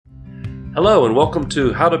Hello and welcome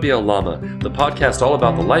to How to Be a Llama, the podcast all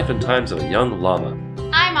about the life and times of a young llama.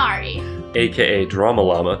 I'm Ari, aka Drama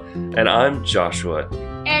Llama, and I'm Joshua.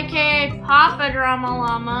 aka Papa Drama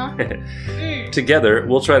Llama. Together,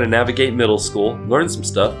 we'll try to navigate middle school, learn some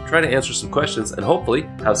stuff, try to answer some questions, and hopefully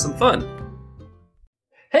have some fun.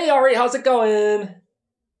 Hey Ari, how's it going?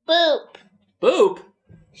 Boop. Boop?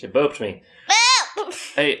 She booped me. Boop.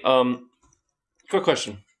 Hey, quick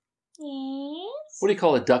question. Yes? What do you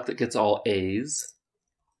call a duck that gets all A's?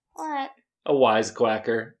 What? A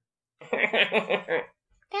wisecracker. That's an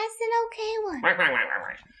okay one.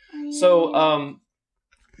 So, how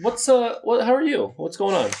are you? What's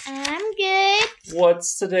going on? I'm good.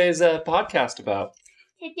 What's today's podcast about?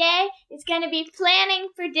 Today is going to be planning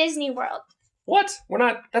for Disney World. What? We're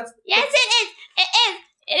not, that's... Yes, it is. It is.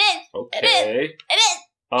 It is. Okay. It is.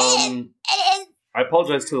 It is. I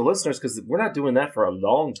apologize to the listeners because we're not doing that for a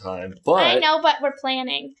long time, but... I know, but we're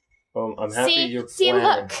planning. I'm happy you're See,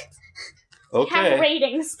 planning. look. Okay. Have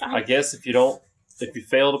ratings. I guess if you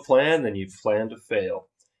fail to plan, then you plan to fail.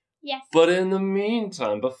 Yes. But in the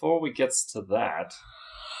meantime, before we get to that,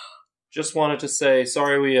 just wanted to say,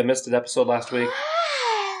 sorry we missed an episode last week.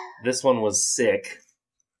 This one was sick.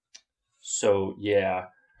 So, yeah.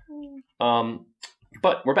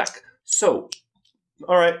 But we're back. So,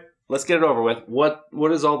 all right, let's get it over with. What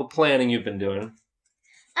is all the planning you've been doing?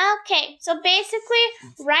 Okay, so basically,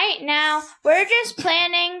 right now, we're just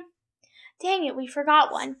planning... Dang it, we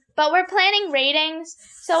forgot one. But we're planning ratings.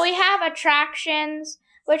 So we have attractions,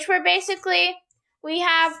 which we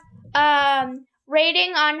have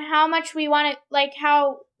rating on how much we want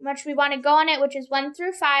to go on it, which is 1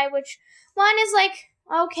 through 5, which 1 is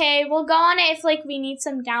okay, we'll go on it if we need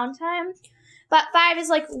some downtime. But 5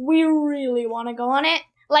 is we really want to go on it,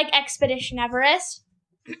 like Expedition Everest.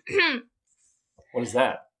 What is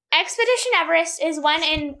that? Expedition Everest is one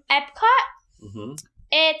in Epcot. Mm-hmm.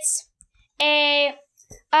 It's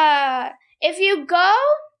if you go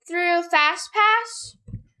through FastPass,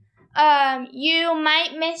 you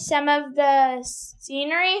might miss some of the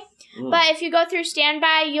scenery. But if you go through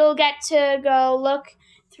Standby, you'll get to go look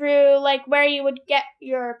through where you would get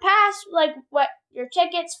your pass, what your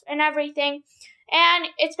tickets and everything. And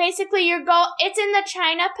it's basically it's in the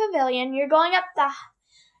China Pavilion. You're going up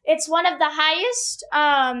it's one of the highest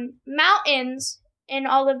mountains in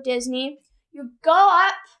all of Disney. You go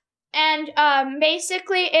up and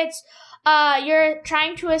basically it's you're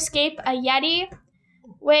trying to escape a Yeti,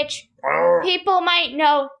 which people might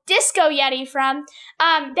know Disco Yeti from.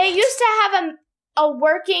 They used to have a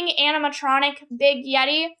working animatronic Big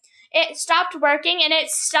Yeti. It stopped working and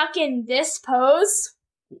it's stuck in this pose.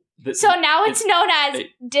 So now it's known as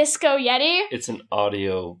Disco Yeti. It's an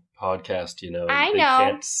audio podcast, I know.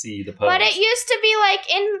 They can't see the pose. But it used to be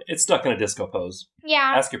It's stuck in a disco pose.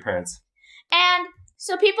 Yeah. Ask your parents. And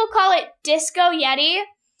so people call it Disco Yeti.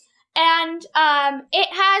 And it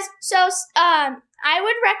has... I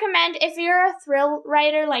would recommend if you're a thrill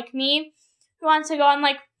rider like me, who wants to go on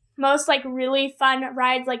most really fun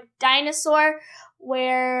rides like Dinosaur,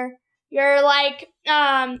 where you're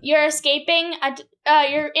you're escaping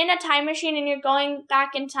you're in a time machine and you're going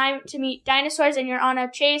back in time to meet dinosaurs and you're on a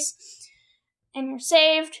chase and you're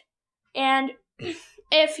saved. And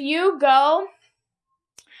if you go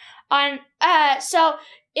on so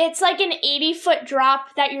it's an 80-foot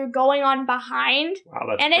drop that you're going on behind.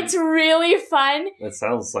 Wow, it's really fun. It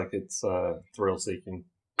sounds like it's thrill-seeking.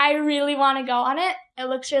 I really want to go on it. It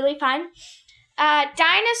looks really fun.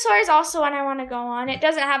 Dinosaur is also one I want to go on. It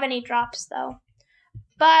doesn't have any drops, though.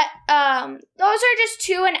 But those are just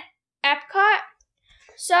 2 in Epcot.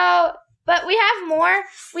 So, but we have more.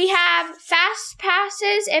 We have Fast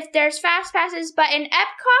Passes, if there's Fast Passes. But in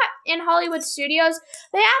Epcot, in Hollywood Studios,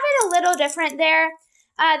 they have it a little different there.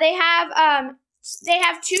 They have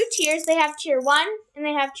 2 tiers. They have Tier 1 and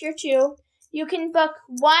they have Tier 2. You can book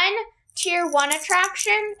 1 Tier 1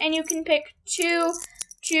 attraction, and you can pick 2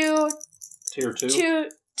 Tier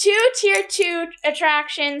 2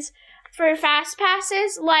 attractions for Fast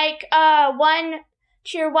Passes.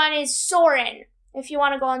 Tier 1 is Soarin', if you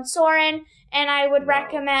want to go on Soarin', and I would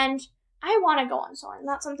recommend... I want to go on Soarin'.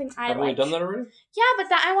 That's something I like. Have we done that already? Yeah,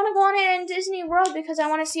 but I want to go on it in Disney World because I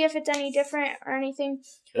want to see if it's any different or anything.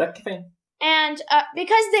 Okay. And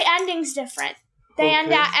because the ending's different. They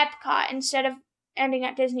end at Epcot instead of ending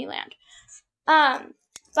at Disneyland.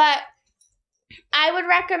 But I would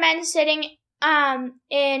recommend sitting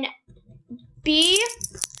in B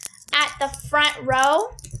at the front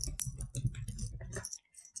row.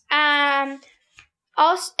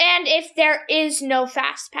 Also, and if there is no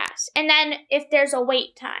Fast Pass, and then if there's a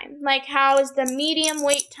wait time, how is the medium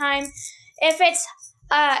wait time? If it's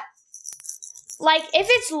like, if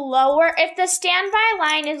it's lower, if the standby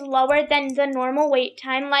line is lower than the normal wait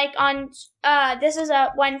time, like on, this is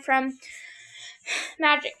one from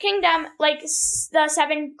Magic Kingdom, like, the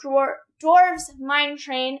Seven Dwarves Mine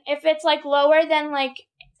Train, if it's, like, lower than, like,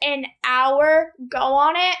 an hour, go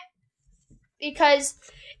on it, because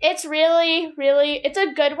it's really, really, it's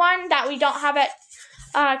a good one that we don't have at,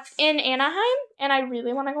 in Anaheim, and I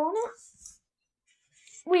really want to go on it.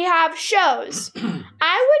 We have shows.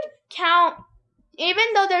 I would count, even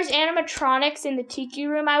though there's animatronics in the Tiki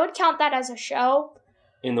Room, I would count that as a show.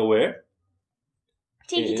 In the where?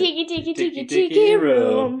 Tiki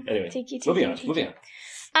Room. Anyway, moving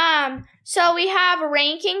on. So we have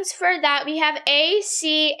rankings for that. We have A,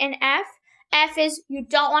 C, and F. F is you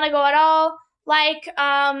don't want to go at all. Like,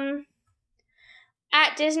 at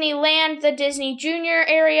Disneyland, the Disney Junior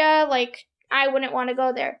area, like, I wouldn't want to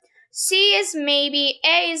go there. C is maybe.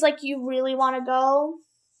 A is, like, you really want to go.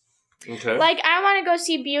 Okay. Like, I want to go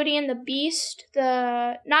see Beauty and the Beast,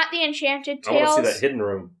 not the Enchanted Tales. I want to see that hidden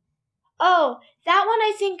room. Oh, that one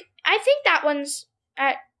I think that one's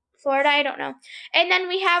at Florida, I don't know. And then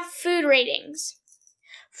we have food ratings.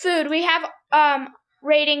 Food, we have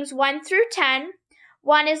ratings 1 through 10.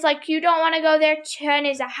 1 is like you don't want to go there, 10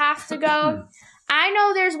 is a have to go. I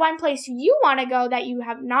know there's one place you want to go that you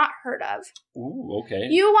have not heard of. Ooh, okay.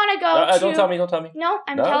 You want to go to... Don't tell me. No,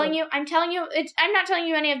 I'm telling you. I'm not telling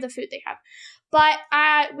you any of the food they have. But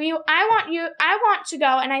I want to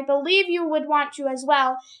go, and I believe you would want to as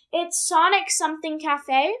well. It's Sonic Something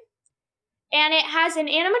Cafe, and it has an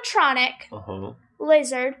animatronic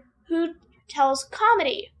lizard who tells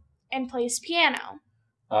comedy and plays piano.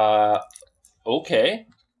 Okay.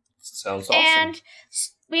 Sounds awesome. And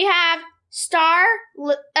we have Star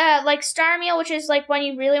Meal, which is like when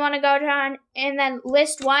you really want to go down, and then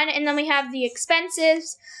List 1, and then we have the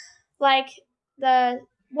expenses, like the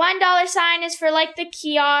 $1 sign is for like the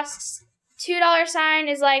kiosks, $2 sign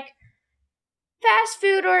is like fast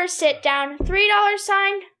food or sit down, $3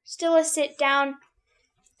 sign, still a sit down,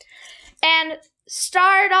 and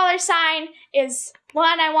star dollar sign is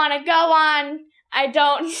one I want to go on. I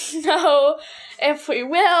don't know if we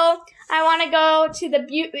will. I want to go to the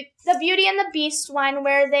Beauty and the Beast one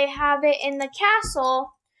where they have it in the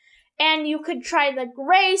castle, and you could try the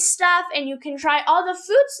gray stuff, and you can try all the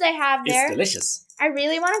foods they have there. It's delicious. I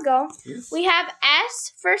really want to go. Yes. We have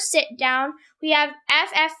S for sit down. We have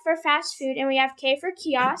FF for fast food, and we have K for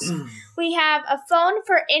kiosk. We have a phone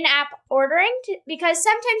for in-app ordering because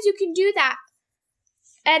sometimes you can do that.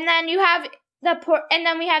 And then you have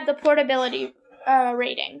we have the portability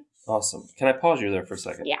rating. Awesome. Can I pause you there for a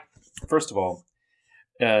second? Yeah. First of all,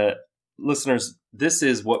 listeners, this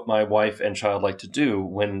is what my wife and child like to do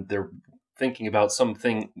when they're thinking about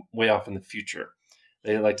something way off in the future.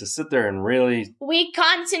 They like to sit there and really... We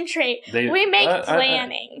concentrate. We make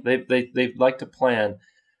planning. They like to plan.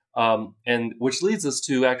 And which leads us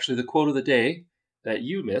to actually the quote of the day that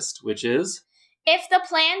you missed, which is... If the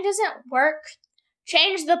plan doesn't work,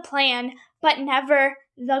 change the plan, but never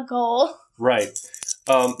the goal. Right.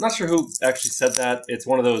 Not sure who actually said that. It's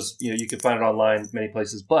one of those, you can find it online many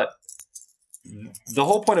places. But the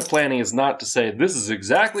whole point of planning is not to say this is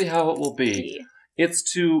exactly how it will be. It's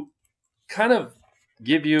to kind of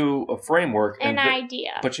give you a framework. An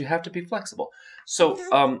idea. But you have to be flexible. So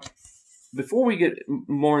before we get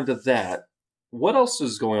more into that, what else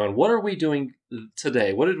is going on? What are we doing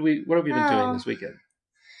today? What have we been doing this weekend?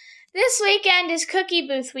 This weekend is Cookie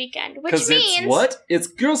Booth weekend, which means... It's what? It's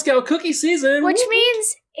Girl Scout cookie season! Which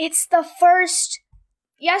means it's the first...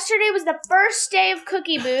 Yesterday was the first day of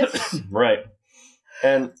Cookie Booth. Right.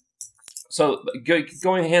 And so,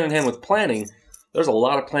 going hand in hand with planning, there's a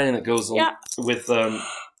lot of planning that goes with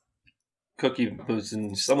Cookie Booths,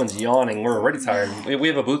 and someone's yawning. We're already tired. We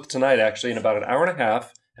have a booth tonight, actually, in about an hour and a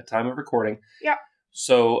half at time of recording. Yeah.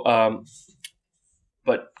 So,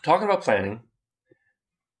 but talking about planning...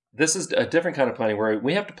 This is a different kind of planning where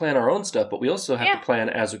we have to plan our own stuff, but we also have to plan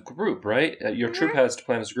as a group, right? Your troop has to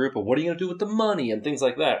plan as a group of what are you going to do with the money and things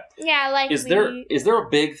like that. Yeah, like is there a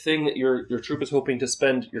big thing that your troop is hoping to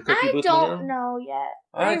spend your cookie booth on? I don't know yet.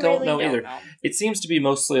 I don't know either. It seems to be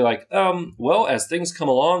mostly like, well, as things come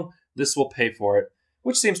along, this will pay for it,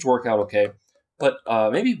 which seems to work out okay. But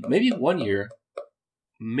maybe one year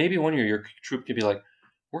your troop could be like,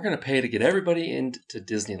 we're going to pay to get everybody into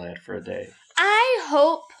Disneyland for a day. I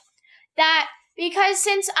hope that, because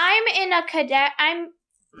since I'm in a cadet, I'm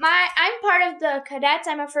part of the cadets.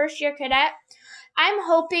 I'm a first-year cadet. I'm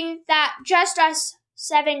hoping that just us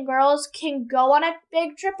 7 girls can go on a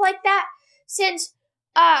big trip like that. Since,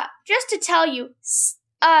 just to tell you, 7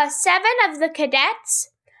 of the cadets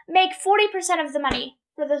make 40% of the money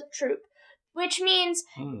for the troop. which means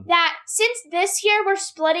that since this year we're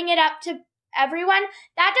splitting it up to everyone,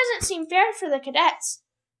 that doesn't seem fair for the cadets.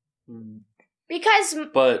 Because...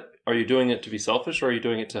 But are you doing it to be selfish, or are you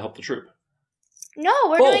doing it to help the troop? No,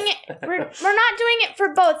 we're both. doing it. We're not doing it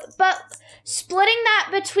for both, but splitting that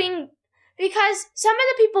between, because some of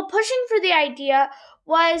the people pushing for the idea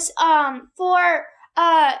was for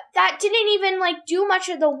that didn't even like do much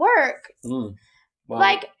of the work. Wow.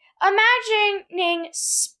 Like imagining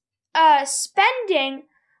spending,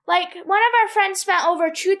 like one of our friends spent over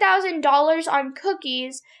 $2,000 on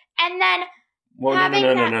cookies, and then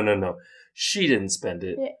no. She didn't spend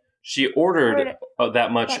it. She ordered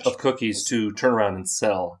that much of cookies to turn around and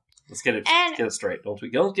sell. Let's get it straight.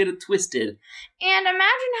 Don't get it twisted. And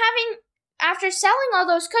imagine after selling all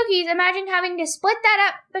those cookies, imagine having to split that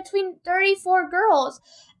up between 34 girls.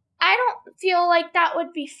 I don't feel like that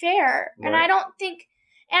would be fair. Right. And I don't think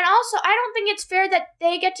it's fair that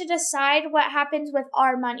they get to decide what happens with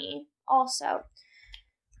our money also.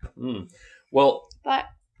 Well, but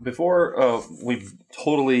before we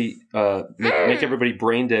totally make everybody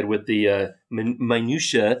brain dead with the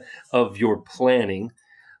minutia of your planning,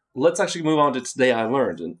 let's actually move on to Today I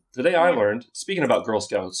Learned. And today I learned, speaking about Girl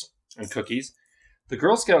Scouts and cookies, the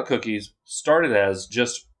Girl Scout cookies started as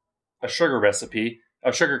just a sugar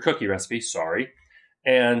cookie recipe,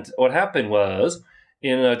 And what happened was,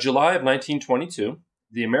 in July of 1922,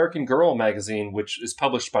 the American Girl magazine, which is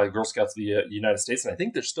published by Girl Scouts of the United States, and I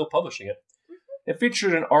think they're still publishing it, it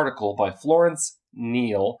featured an article by Florence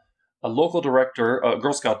Neal, a local director, a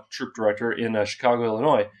Girl Scout troop director in Chicago,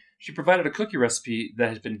 Illinois. She provided a cookie recipe that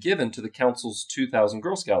had been given to the council's 2,000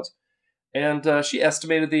 Girl Scouts. And she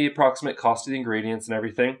estimated the approximate cost of the ingredients and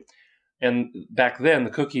everything. And back then, the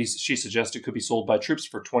cookies, she suggested, could be sold by troops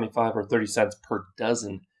for 25 or 30 cents per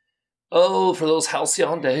dozen. Oh, for those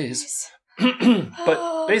halcyon days.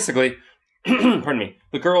 But basically, pardon me,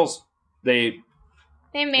 the girls, they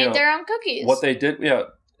made their own cookies. What they did,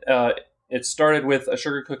 it started with a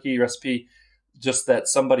sugar cookie recipe just that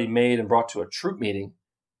somebody made and brought to a troop meeting,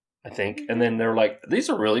 I think. And then they're like, these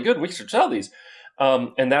are really good. We should sell these.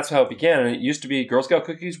 And that's how it began. And it used to be Girl Scout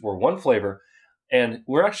cookies were one flavor. And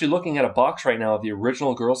we're actually looking at a box right now of the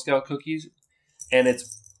original Girl Scout cookies. And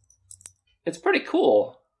it's pretty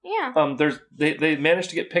cool. Yeah. They managed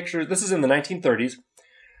to get pictures. This is in the 1930s.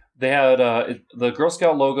 They had the Girl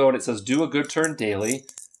Scout logo, and it says, "Do a good turn daily."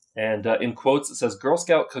 And in quotes, it says, "Girl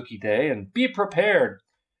Scout Cookie Day," and "Be prepared."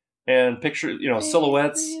 And pictures,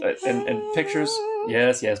 silhouettes and pictures.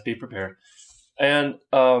 Yes, be prepared. And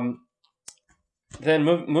then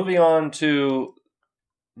moving on to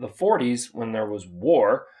the 40s, when there was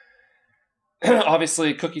war,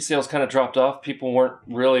 obviously cookie sales kind of dropped off. People weren't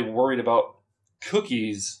really worried about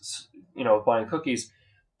cookies, buying cookies.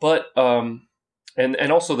 But...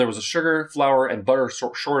 And also there was a sugar, flour, and butter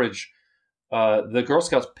shortage. The Girl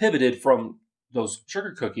Scouts pivoted from those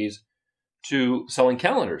sugar cookies to selling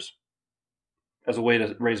calendars as a way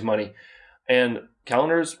to raise money. And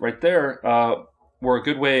calendars right there were a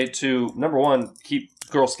good way to, number one, keep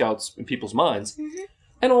Girl Scouts in people's minds. Mm-hmm.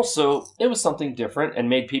 And also, it was something different and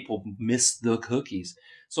made people miss the cookies.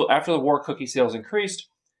 So after the war, cookie sales increased.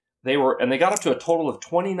 They got up to a total of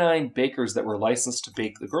 29 bakers that were licensed to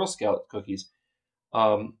bake the Girl Scout cookies.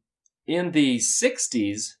 In the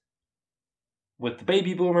 60s, with the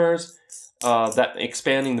baby boomers, that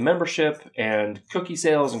expanding the membership and cookie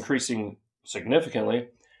sales increasing significantly,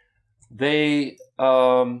 they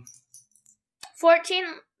 14.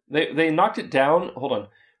 They knocked it down. Hold on,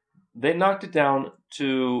 they knocked it down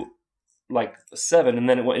to like 7, and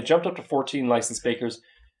then it jumped up to 14 licensed bakers.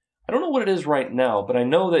 I don't know what it is right now, but I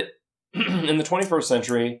know that in the 21st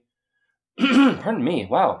century, pardon me,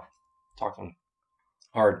 wow, talking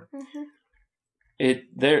hard. Mm-hmm.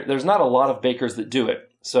 There's not a lot of bakers that do it,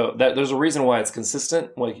 so there's a reason why it's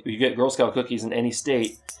consistent. Like you get Girl Scout cookies in any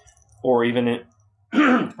state, or even in,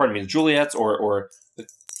 pardon me, the Juliettes or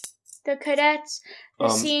the cadets, the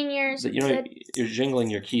seniors. You're jingling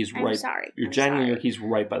your keys right. I'm sorry. You're jangling your keys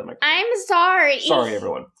right by the microphone. I'm sorry. Sorry,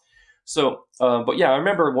 everyone. So, but yeah, I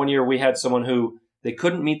remember one year we had someone who they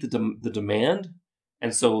couldn't meet the demand,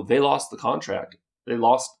 and so they lost the contract. They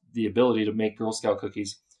lost the ability to make Girl Scout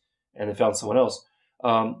cookies, and they found someone else.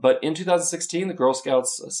 But in 2016, the Girl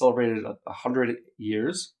Scouts celebrated 100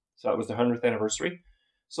 years, so that was their 100th anniversary.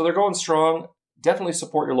 So they're going strong. Definitely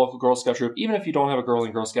support your local Girl Scout troop, even if you don't have a girl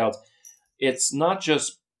in Girl Scouts. It's not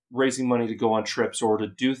just raising money to go on trips or to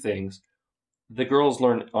do things. The girls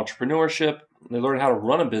learn entrepreneurship. They learn how to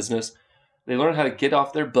run a business. They learn how to get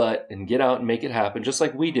off their butt and get out and make it happen, just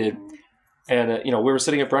like we did. And, we were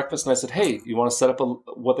sitting at breakfast, and I said, hey, you want to set up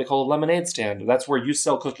what they call a lemonade stand? That's where you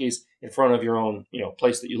sell cookies in front of your own,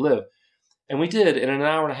 place that you live. And we did. In an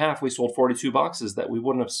hour and a half, we sold 42 boxes that we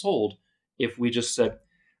wouldn't have sold if we just said,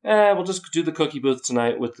 we'll just do the cookie booth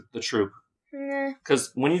tonight with the troop.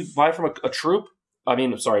 Because when you buy from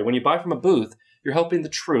when you buy from a booth, you're helping the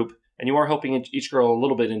troop, and you are helping each girl a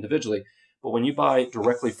little bit individually. But when you buy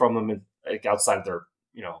directly from them outside of their,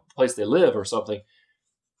 place they live or something,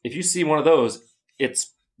 if you see one of those,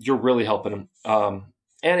 you're really helping them.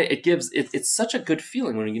 And it's such a good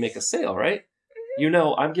feeling when you make a sale, right?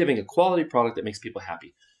 I'm giving a quality product that makes people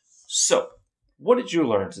happy. So, what did you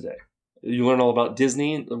learn today? You learn all about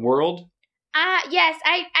Disney World? Yes,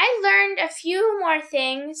 I learned a few more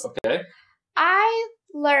things. Okay. I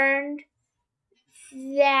learned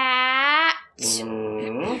that...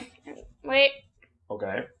 Wait.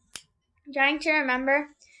 Okay. I'm trying to remember.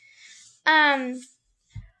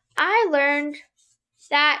 I learned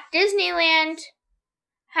that Disneyland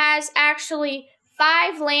has actually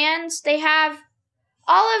 5 lands. They have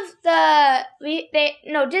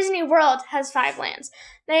Disney World has 5 lands.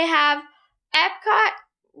 They have Epcot,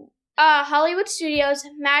 Hollywood Studios,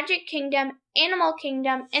 Magic Kingdom, Animal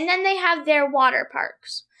Kingdom, and then they have their water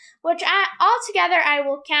parks, which altogether I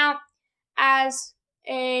will count as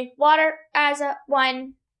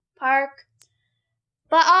one park.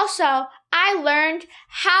 But also, I learned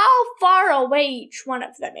how far away each one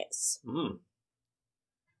of them is.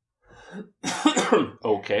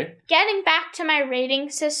 Okay. Getting back to my rating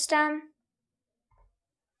system.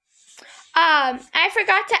 I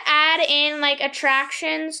forgot to add in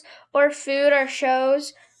attractions or food or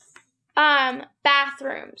shows.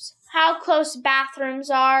 Bathrooms. How close bathrooms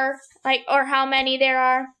are, or how many there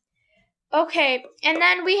are. Okay, and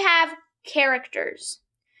then we have characters.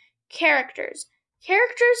 Characters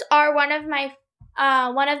are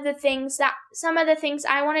some of the things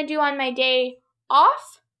I want to do on my day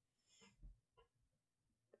off.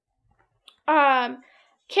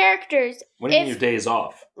 Characters. What do you mean your days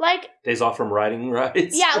off? Days off from riding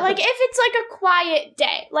rides? Yeah, if it's a quiet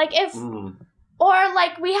day. Or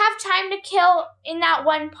we have time to kill in that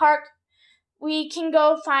one park, we can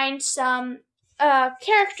go find some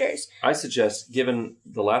characters. I suggest, given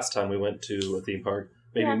the last time we went to a theme park,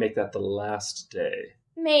 maybe make that the last day.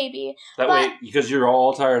 Maybe. That way, because you're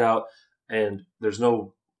all tired out and there's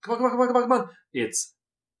no, come on. It's,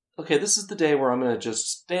 okay, this is the day where I'm going to just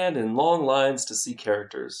stand in long lines to see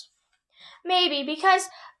characters. Maybe, because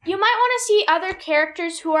you might want to see other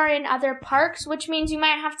characters who are in other parks, which means you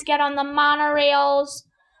might have to get on the monorails,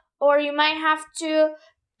 or you might have to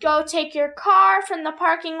go take your car from the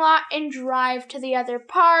parking lot and drive to the other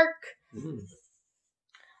park.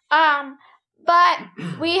 But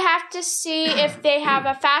we have to see if they have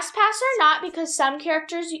a fast pass or not, because some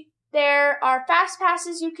characters, there are fast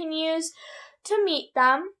passes you can use to meet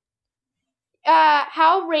them.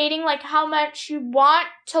 How much you want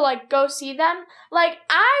to, go see them. I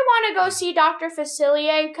want to go see Dr.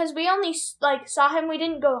 Facilier, because we only, saw him. We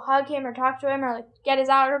didn't go hug him or talk to him or, get his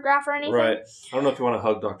autograph or anything. Right. I don't know if you want to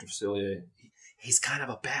hug Dr. Facilier. He's kind of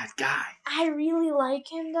a bad guy. I really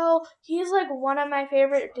like him, though. He's, one of my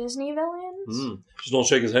favorite Disney villains. Just don't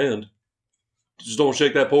shake his hand. Just don't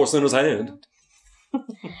shake that poor sinner's hand.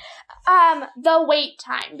 The wait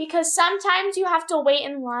time. Because sometimes you have to wait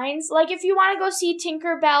in lines. If you want to go see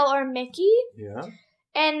Tinkerbell or Mickey. Yeah.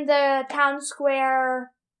 In the Town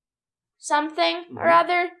Square something or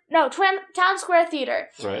other. No, Town Square Theater.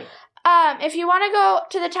 Right. If you want to go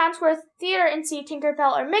to the Town Square Theater and see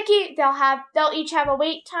Tinkerbell or Mickey, they'll each have a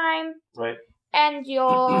wait time. Right. And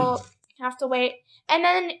you'll have to wait. And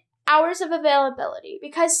then hours of availability.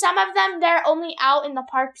 Because some of them, they're only out in the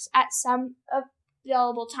parks at some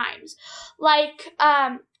available times.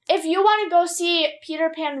 If you want to go see Peter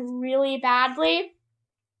Pan really badly,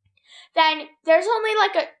 then there's only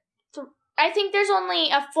I think there's only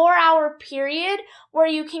a 4-hour period where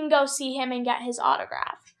you can go see him and get his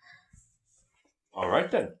autograph. All right,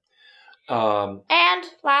 then. And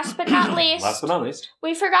last but not least,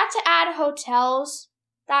 we forgot to add hotels.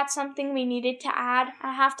 That's something we needed to add.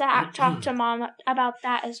 I have to talk to Mom about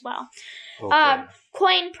that as well. Okay.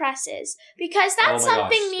 Coin presses. Because that's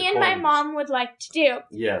something me and my mom would like to do.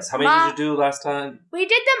 Yes. How many did you do last time? We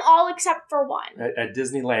did them all except for one. At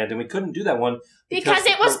Disneyland. And we couldn't do that one. Because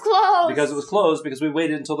it was closed. Because it was closed. Because we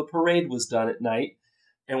waited until the parade was done at night.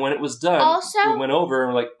 And when it was done, we went over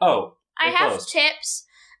and we're like, oh, I have tips.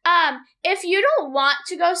 If you don't want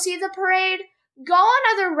to go see the parade, go on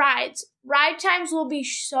other rides. Ride times will be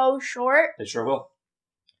so short. They sure will.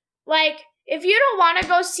 If you don't want to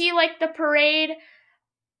go see, the parade,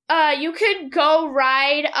 you could go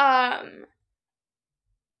ride,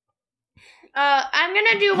 I'm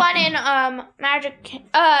gonna do one in,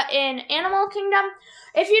 in Animal Kingdom.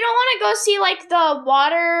 If you don't want to go see, like, the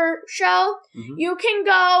water show, you can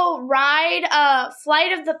go ride,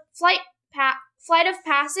 Flight of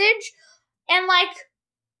Passage in, like,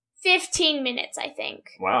 15 minutes, I think.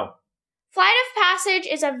 Wow. Flight of Passage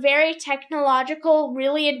is a very technological,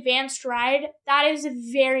 really advanced ride. That is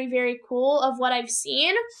very, very cool of what I've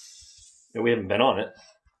seen. Yeah, we haven't been on it.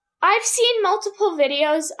 I've seen multiple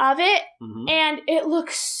videos of it, and it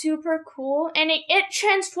looks super cool, and it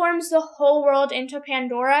transforms the whole world into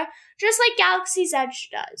Pandora, just like Galaxy's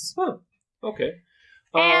Edge does. Huh. Okay.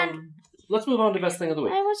 And let's move on to best thing of the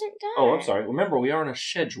week. I wasn't done. Oh, I'm sorry. Remember, we are on a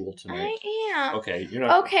schedule tonight. I am. Okay, you're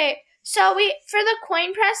not. Okay, so for the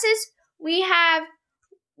coin presses, we have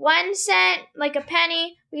 1 cent, like a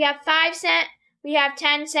penny, we have 5 cent, we have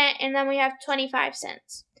 10 cent, and then we have 25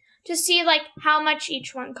 cents. To see, like, how much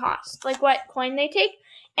each one costs, like what coin they take,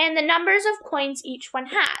 and the numbers of coins each one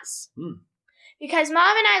has. Because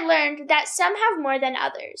Mom and I learned that some have more than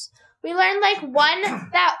others. We learned, like,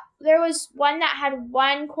 there was one that had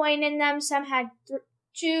 1 coin in them, some had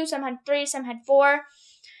 2, some had 3, some had 4.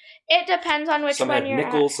 It depends on which one you're at. Some had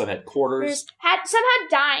nickels, some had quarters. Some had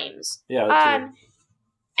dimes. Yeah, that's true.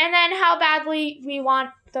 And then how badly we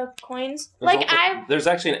want the coins. There's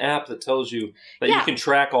actually an app that tells you that you can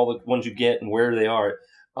track all the ones you get and where they are.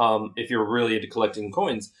 If you're really into collecting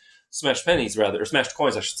coins, smashed pennies rather, or smashed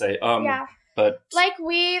coins, I should say. But like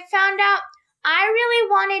we found out, I really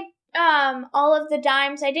wanted all of the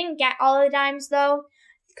dimes. I didn't get all of the dimes though,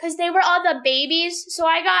 because they were all the babies. So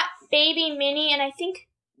I got Baby Minnie and I think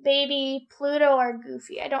Baby Pluto or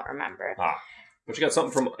Goofy. I don't remember. But you got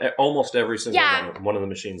something from almost every single one of the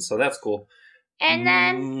machines, so that's cool. And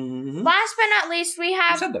then, last but not least, we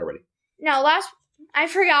have... I said that already. No, I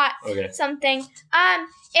forgot something.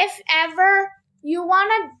 If ever you want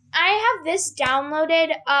to... I have this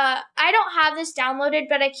downloaded. I don't have this downloaded,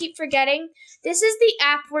 but I keep forgetting. This is the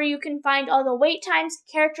app where you can find all the wait times,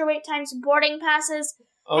 character wait times, boarding passes.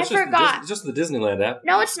 I forgot. Just the Disneyland app.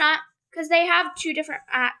 No, it's not, because they have 2 different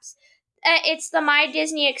apps. It's the My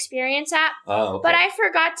Disney Experience app. Oh, okay. But I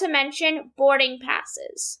forgot to mention boarding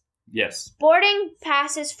passes. Yes. Boarding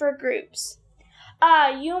passes for groups.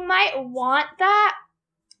 You might want that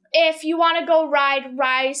if you want to go ride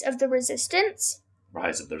Rise of the Resistance.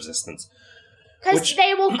 Rise of the Resistance. Because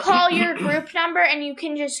they will call your group number and you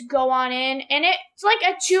can just go on in. And it's like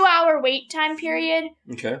a 2-hour wait time period.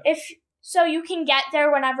 Okay. So you can get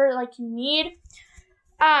there whenever like you need.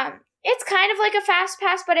 It's kind of like a fast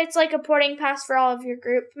pass, but it's like a boarding pass for all of your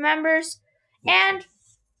group members. And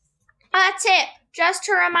a tip, just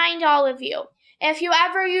to remind all of you, if you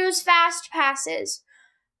ever use fast passes,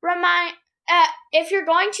 if you're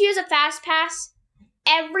going to use a fast pass,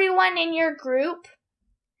 everyone in your group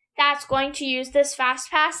that's going to use this fast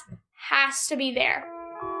pass has to be there.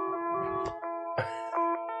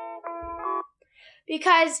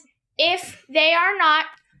 Because if they are not,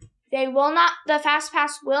 the fast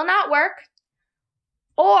pass will not work,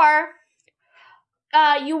 or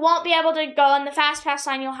you won't be able to go on the fast pass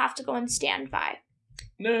line. You'll have to go in standby.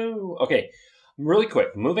 No. Okay. Really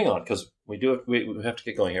quick. Moving on, because we have to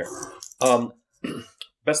get going here.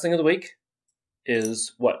 Best thing of the week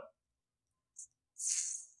is what?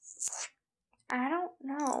 I don't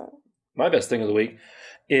know. My best thing of the week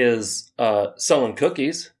is selling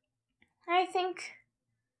cookies. I think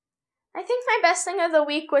my best thing of the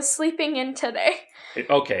week was sleeping in today.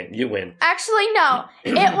 Okay, you win. Actually, no.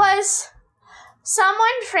 It was someone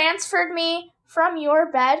transferred me from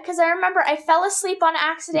your bed because I remember I fell asleep on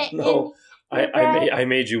accident. No, I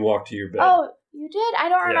made you walk to your bed. Oh, you did? I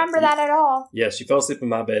don't remember that at all. Yes, you fell asleep in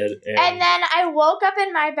my bed. And then I woke up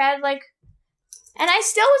in my bed, and I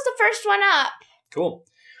still was the first one up. Cool.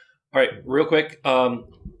 All right, real quick.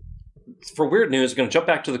 For weird news, we're going to jump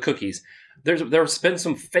back to the cookies. There's been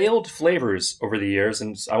some failed flavors over the years,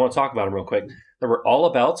 and I want to talk about them real quick. There were All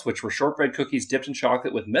Abouts, which were shortbread cookies dipped in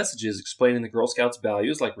chocolate with messages explaining the Girl Scouts'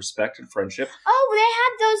 values like respect and friendship. Oh,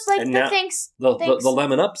 they had those, things. The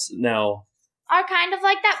Lemon Ups now are kind of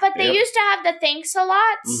like that, but they used to have the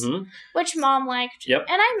Thanks-a-Lots, which Mom liked. Yep.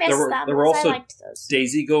 And I missed them. There were also I liked those.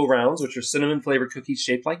 Daisy Go Rounds, which are cinnamon-flavored cookies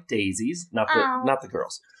shaped like daisies, not the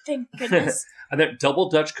girls. Thank goodness. And then Double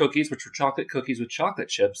Dutch cookies, which were chocolate cookies with chocolate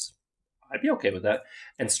chips. I'd be okay with that.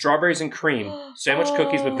 And strawberries and cream. Sandwich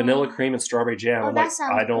cookies with vanilla cream and strawberry jam. I'm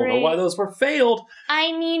I don't know why those were failed.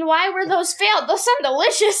 I mean, why were those failed? Those sound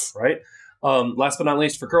delicious. Right? Last but not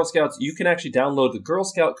least, for Girl Scouts, you can actually download the Girl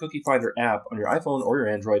Scout Cookie Finder app on your iPhone or your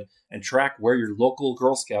Android and track where your local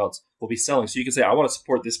Girl Scouts will be selling. So you can say, I want to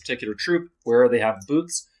support this particular troop, where they have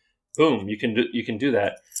booths. Boom, you can do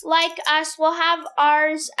that. Like us, we'll have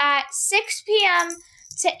ours at 6 p.m.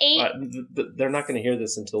 to 8. They're not going to hear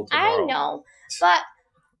this until tomorrow. I know, but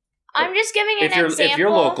I'm just giving an example. If you're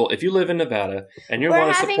local, if you live in Nevada and you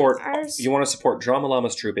want to support Drama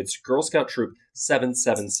Llama's troop, it's Girl Scout Troop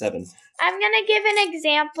 777. I'm gonna give an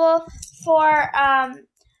example for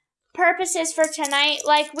purposes for tonight.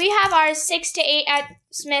 Like we have ours 6 to 8 at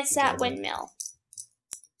Smith's at Windmill.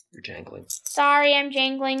 You're jangling. Sorry, I'm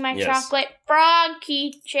jangling my chocolate frog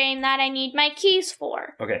keychain that I need my keys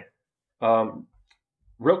for. Okay.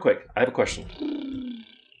 Real quick, I have a question.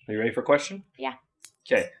 Are you ready for a question? Yeah.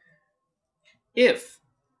 Okay. If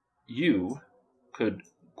you could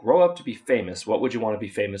grow up to be famous, what would you want to be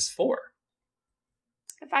famous for?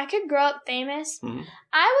 If I could grow up famous, I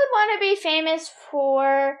would want to be famous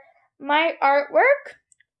for my artwork,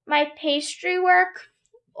 my pastry work,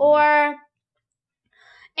 or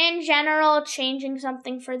in general, changing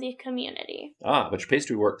something for the community. But your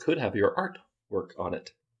pastry work could have your artwork on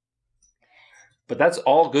it. But that's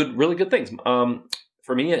all good, really good things.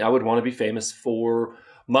 For me, I would want to be famous for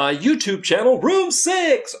my YouTube channel, Room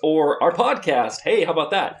 6, or our podcast. Hey, how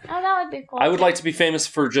about that? Oh, that would be cool. I would like to be famous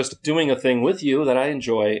for just doing a thing with you that I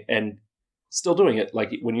enjoy and still doing it,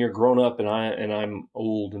 like when you're grown up and I'm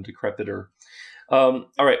old and decrepit. All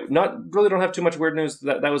right, don't have too much weird news.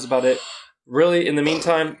 That was about it. Really, in the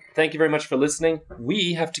meantime, thank you very much for listening.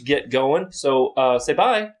 We have to get going, so say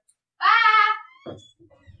bye. Bye!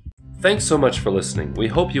 Thanks so much for listening. We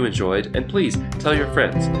hope you enjoyed, and please tell your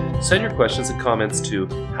friends. Send your questions and comments to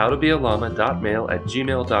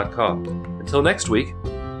howtobealama.mail@gmail.com. Until next week,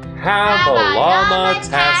 have a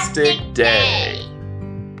llama-tastic day.